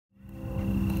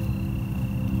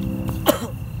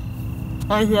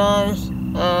Hi guys,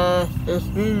 it's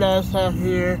B-NONSTOP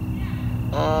here.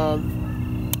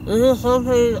 This is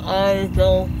something I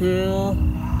don't do,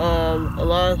 a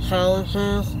lot of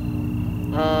challenges.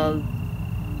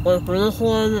 But for this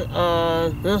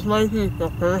one, this might be the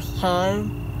first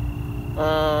time.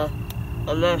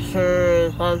 I'm not sure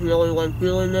if I'm the only one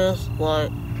doing this, but,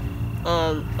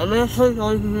 I'm actually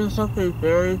going to do something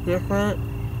very different.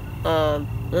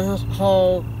 This is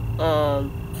called,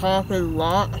 Pop and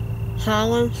Lock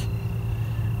Challenge.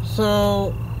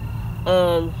 So,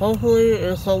 hopefully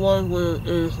if someone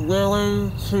is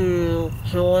willing to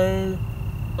join,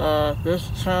 this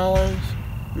challenge,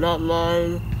 not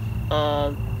mine,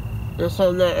 it's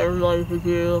something that everybody can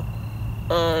do.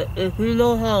 If you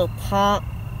know how to pop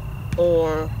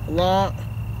or lock,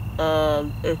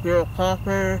 if you're a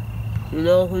popper, you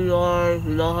know who you are,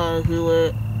 you know how to do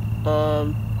it,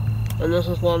 and this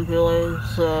is what I'm doing,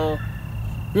 so,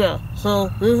 yeah, so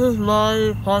this is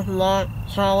my pop and lock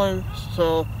challenge,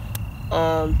 so,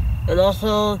 and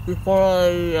also, before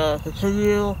I,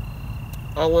 continue,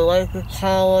 I would like to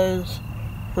challenge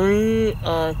 3,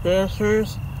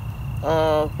 dancers.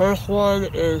 First one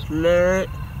is Merritt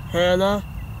Hannah.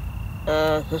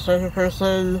 The second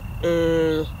person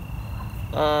is,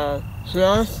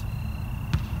 Jess.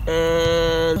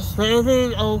 And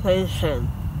standing ovation.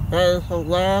 That is the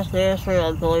last dancer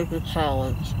I'm going to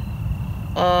challenge.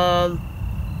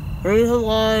 The reason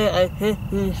why I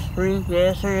picked these 3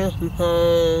 dancers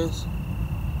because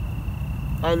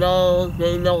I know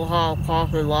they know how to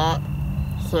pop and lock,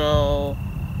 so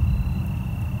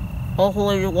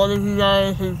hopefully one of you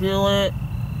guys can do it.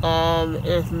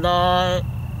 If not,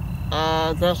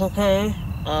 that's okay.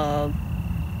 I'm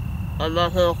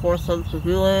not gonna force them to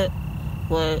do it,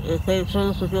 but if they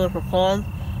choose to do it for fun,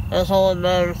 that's all that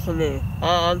matters to me.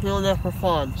 I'm doing it for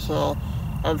fun, so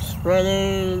I'm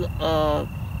spreading,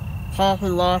 pop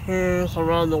and lockers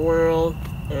around the world,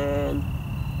 and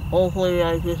hopefully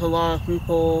I get a lot of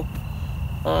people,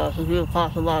 to do a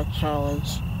pop and lock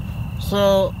challenge.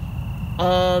 So,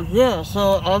 yeah,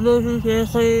 so I'm gonna be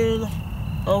dancing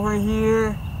over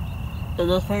here in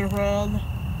the playground,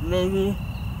 maybe,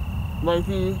 might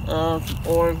be,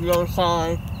 or the other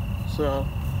side, so,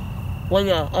 but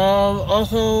yeah,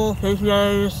 also, thank you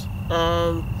guys,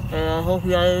 and I hope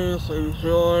you guys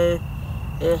enjoy.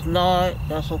 If not,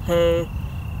 that's okay.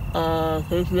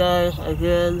 Thank you guys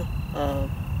again,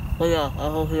 but yeah, I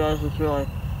hope you guys enjoy.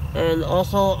 And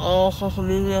also, all social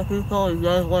media people, if you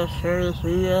guys want to share this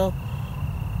video,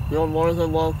 you're more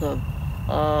than welcome.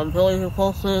 I'm going to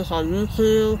post this on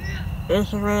YouTube,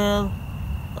 Instagram,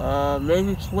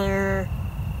 maybe Twitter,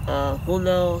 who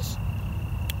knows.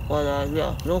 But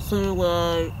yeah, you'll see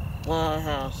what I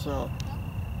have, so.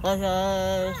 Bye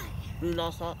guys,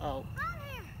 B-NONSTOP out.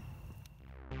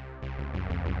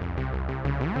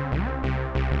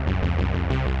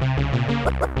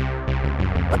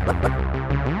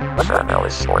 Sam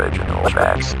Ellis original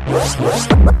tracks.